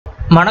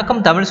வணக்கம்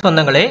தமிழ்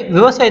சொந்தங்களே,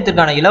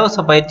 விவசாயத்திற்கான இலவச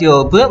பயிற்சி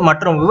வகுப்பு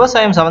மற்றும்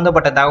விவசாயம்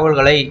சம்பந்தப்பட்ட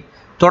தகவல்களை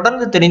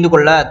தொடர்ந்து தெரிந்து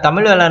கொள்ள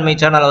தமிழ் வேளாண்மை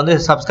சேனலை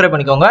சப்ஸ்கிரைப்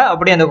பண்ணிக்கோங்க.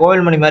 அப்படியே அந்த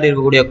கோவில் மணி மாதிரி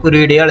இருக்கக்கூடிய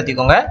குறியீடையே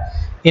அழுத்திக்கோங்க.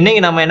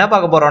 இன்னைக்கு நம்ம என்ன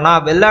பார்க்க போறோம்னா,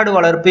 வெள்ளாடு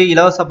வளர்ப்பு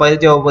இலவச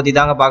பயிற்சி வகுப்பு பற்றி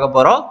தாங்க பார்க்க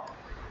போறோம்.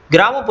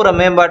 கிராமப்புற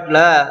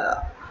மேம்பாட்டில்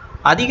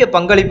அதிக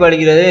பங்களிப்பு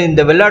அளிக்கிறது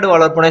இந்த வெள்ளாடு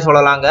வளர்ப்புனே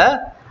சொல்லலாங்க.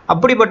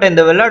 அப்படிப்பட்ட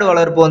இந்த வெள்ளாடு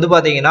வளர்ப்பு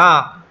பார்த்தீங்கன்னா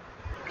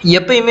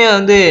எப்பயுமே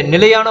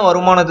நிலையான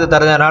வருமானத்தை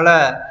தரதுனால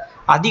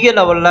அதிக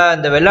லெவலில்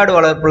இந்த வெள்ளாடு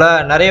வளர்ப்பில்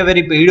நிறைய பேர்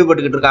இப்போ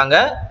ஈடுபட்டுக்கிட்டு இருக்காங்க.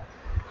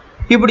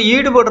 இப்படி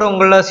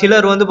ஈடுபடுறவங்கள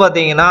சிலர்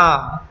பார்த்தீங்கன்னா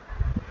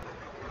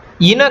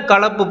இன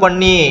கலப்பு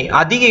பண்ணி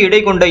அதிக இடை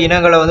கொண்ட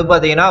இனங்களை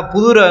பார்த்தீங்கன்னா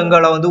புது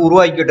ரகங்களை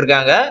உருவாக்கிட்டு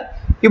இருக்காங்க.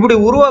 இப்படி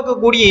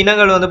உருவாக்கக்கூடிய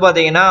இனங்கள்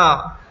பார்த்தீங்கன்னா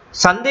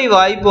சந்தை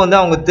வாய்ப்பு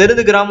அவங்க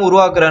தெரிந்துக்கிறாமல்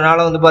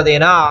உருவாக்குறதுனால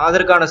பார்த்தீங்கன்னா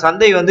அதற்கான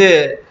சந்தை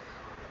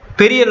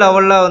பெரிய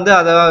லெவலில்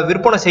அதை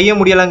விற்பனை செய்ய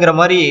முடியலைங்கிற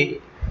மாதிரி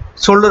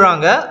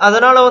சொல்லுறாங்க.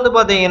 அதனால்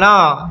பார்த்தீங்கன்னா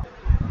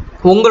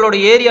உங்களோட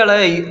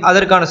ஏரியாவில்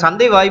அதற்கான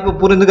சந்தை வாய்ப்பு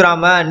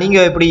புரிந்துக்கிறாமல்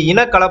நீங்கள் இப்படி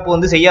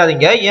இனக்கலப்பு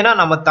செய்யாதீங்க. ஏன்னா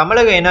நம்ம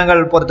தமிழக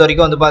இனங்கள் பொறுத்த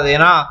வரைக்கும்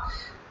பார்த்தீங்கன்னா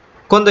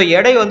கொஞ்சம்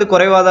எடை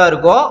குறைவாக தான்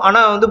இருக்கும்.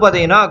 ஆனால்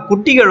பார்த்தீங்கன்னா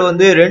குட்டிகள்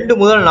 2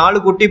 முதல்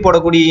 4 குட்டி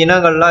போடக்கூடிய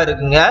இனங்கள்லாம்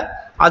இருக்குங்க.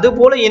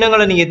 அதுபோல்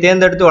இனங்களை நீங்கள்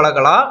தேர்ந்தெடுத்து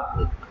வளர்க்கலாம்.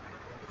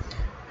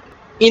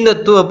 இந்த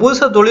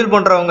புதுசாக தொழில்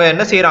பண்ணுறவங்க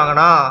என்ன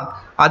செய்கிறாங்கன்னா,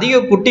 அதிக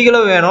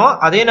குட்டிகளும் வேணும்,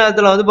 அதே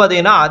நேரத்தில்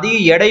பார்த்தீங்கன்னா அதிக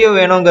எடையும்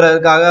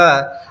வேணுங்கிறதுக்காக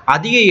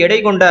அதிக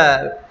எடை கொண்ட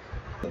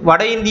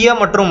வட இந்தியா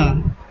மற்றும்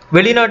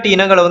வெளிநாட்டு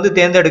இனங்களை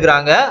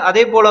தேர்ந்தெடுக்கிறாங்க.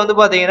 அதே போல்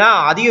பார்த்தீங்கன்னா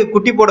அதிக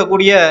குட்டி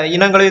போடக்கூடிய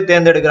இனங்களையும்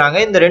தேர்ந்தெடுக்கிறாங்க.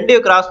 இந்த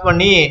ரெண்டையும் கிராஸ்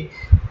பண்ணி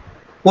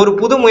ஒரு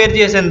புது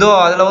முயற்சியை செஞ்சோ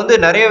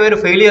அதில் நிறைய பேர்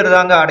ஃபெயிலியர்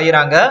தாங்க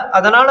அடைகிறாங்க.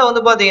 அதனால்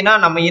பார்த்தீங்கன்னா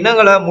நம்ம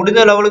இனங்களை முடிஞ்ச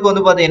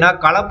லெவலுக்கு பார்த்தீங்கன்னா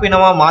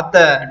கலப்பினமாக மாற்ற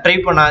ட்ரை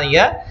பண்ணாதீங்க.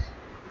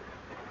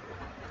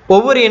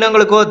 ஒவ்வொரு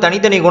இனங்களுக்கும்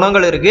தனித்தனி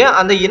குணங்கள் இருக்குது.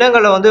 அந்த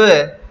இனங்களை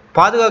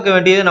பாதுகாக்க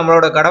வேண்டியது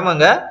நம்மளோட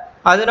கடமைங்க.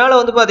 அதனால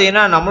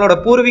பார்த்தீங்கன்னா நம்மளோட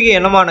பூர்வீக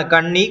இனமான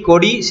கன்னி,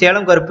 கொடி,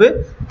 சேலம் கருப்பு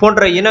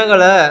போன்ற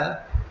இனங்களை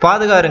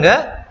பாதுகாருங்க.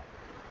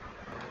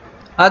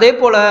 அதே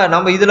போல்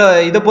நம்ம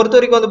இதை பொறுத்த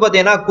வரைக்கும்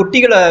பார்த்தீங்கன்னா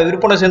குட்டிகளை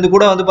விற்பனை செஞ்சு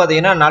கூட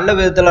பார்த்தீங்கன்னா நல்ல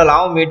விதத்தில்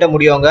லாபம் ஈட்ட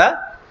முடியுங்க.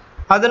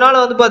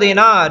 அதனால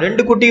பார்த்தீங்கன்னா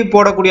 2 குட்டி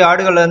போடக்கூடிய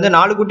ஆடுகள்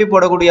 4 குட்டி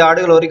போடக்கூடிய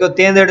ஆடுகள் வரைக்கும்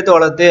தேர்ந்தெடுத்து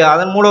வளர்த்து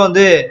அதன் மூலம்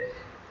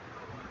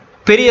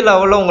பெரிய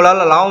லெவலில்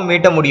உங்களால் லாபம்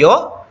ஈட்ட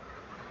முடியும்.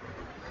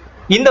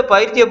 இந்த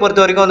பயிற்சியை பொறுத்த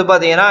வரைக்கும்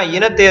பார்த்தீங்கன்னா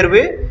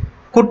இனத்தேர்வு,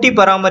 குட்டி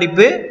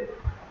பராமரிப்பு,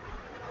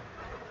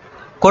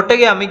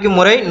 கொட்டகை அமைக்கும்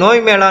முறை,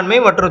 நோய் மேலாண்மை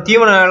மற்றும்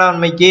தீவன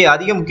மேலாண்மைக்கு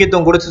அதிக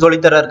முக்கியத்துவம் கொடுத்து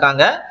சொல்லித்தர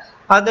இருக்காங்க.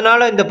 அதனால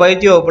இந்த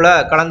பயிற்சி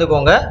வகுப்பில்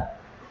கலந்துக்கோங்க.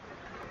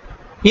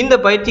 இந்த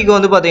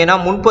பயிற்சிக்கு பார்த்தீங்கன்னா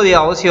முன்பதிவு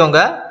அவசியங்க.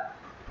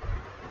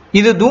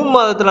 இது ஜூன்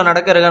மாதத்தில்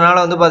நடக்கிறதுனால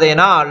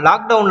பார்த்தீங்கன்னா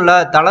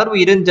லாக்டவுனில் தளர்வு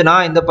இருந்துச்சுன்னா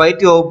இந்த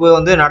பயிற்சி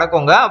வகுப்பு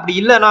நடக்குங்க. அப்படி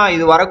இல்லைன்னா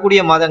இது வரக்கூடிய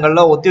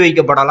மாதங்களில் ஒத்தி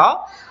வைக்கப்படலாம்.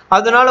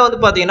 அதனால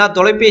பார்த்தீங்கன்னா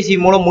தொலைபேசி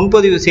மூலம்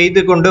முன்பதிவு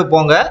செய்து கொண்டு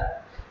போங்க.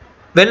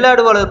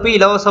 வெள்ளாடு வளர்ப்பு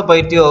இலவச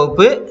பயிற்சி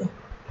வகுப்பு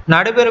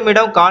நடைபெறும்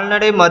இடம்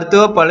கால்நடை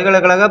மருத்துவ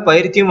பல்கலைக்கழக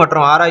பயிற்சி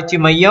மற்றும் ஆராய்ச்சி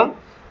மையம்,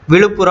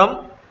 விழுப்புரம்.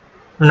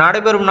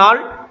 நடைபெறும் நாள்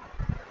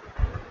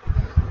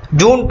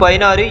ஜூன்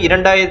 16,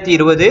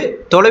 2020.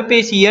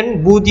 தொலைபேசி எண்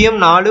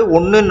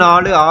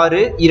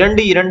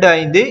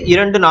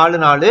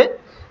 041462252244.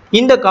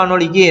 இந்த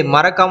காணொலிக்கு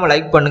மறக்காமல்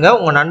லைக் பண்ணுங்கள்,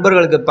 உங்கள்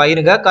நண்பர்களுக்கு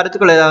பகிருங்க.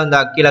 கருத்துக்கள்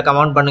ஏதாவது கீழே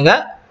கமெண்ட்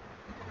பண்ணுங்கள்.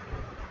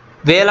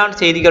 வேளாண்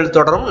செய்திகள்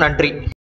தொடரும். நன்றி.